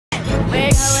We're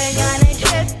going on a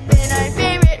trip in our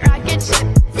favorite rocket ship,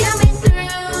 zooming through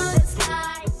the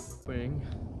sky.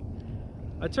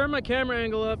 I turned my camera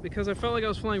angle up because I felt like I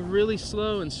was flying really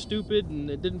slow and stupid and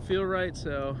it didn't feel right,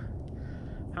 so.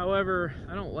 However,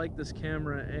 I don't like this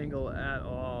camera angle at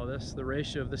all. The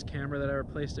ratio of this camera that I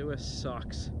replaced it with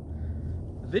sucks.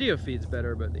 The video feed's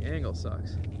better, but the angle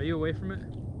sucks. Are you away from it?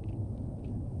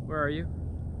 Where are you?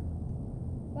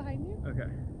 Behind you?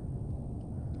 Okay.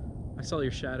 I saw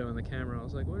your shadow in the camera. I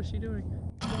was like, what is she doing?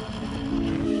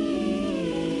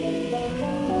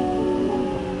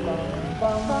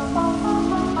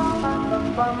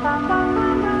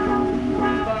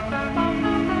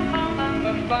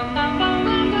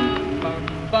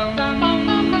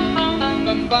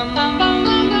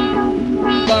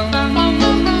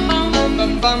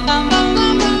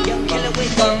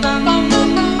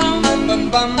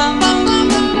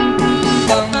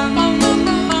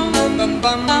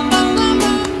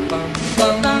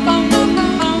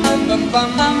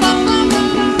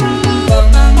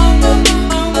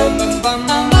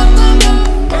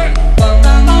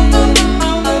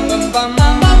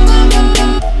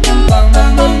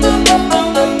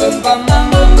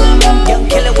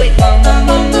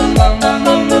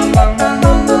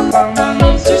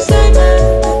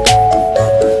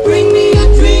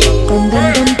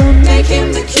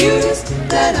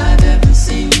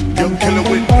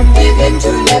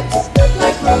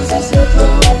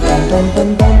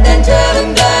 Then tell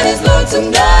him that his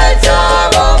lonesome nights are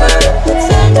over.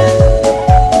 Sandman,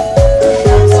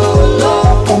 I'm so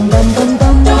alone.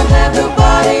 Don't have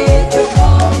nobody to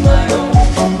call my own.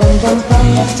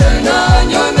 Please turn on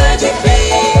your magic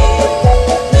beam,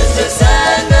 Mr.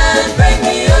 Sandman, bring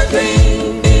me a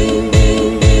dream.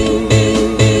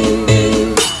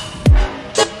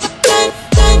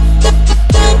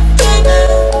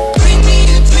 Bring me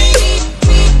a dream.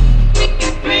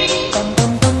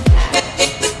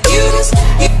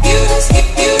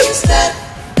 Cutest that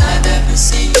I've ever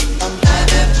seen.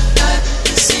 I've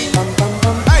ever seen.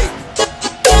 Hey.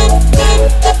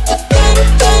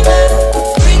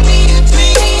 Bring me a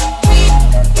dream.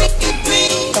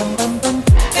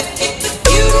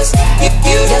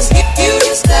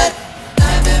 Cutest that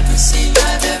I've ever seen.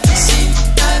 I've ever seen.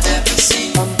 I've ever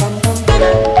seen.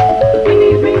 Bring me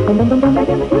a dream.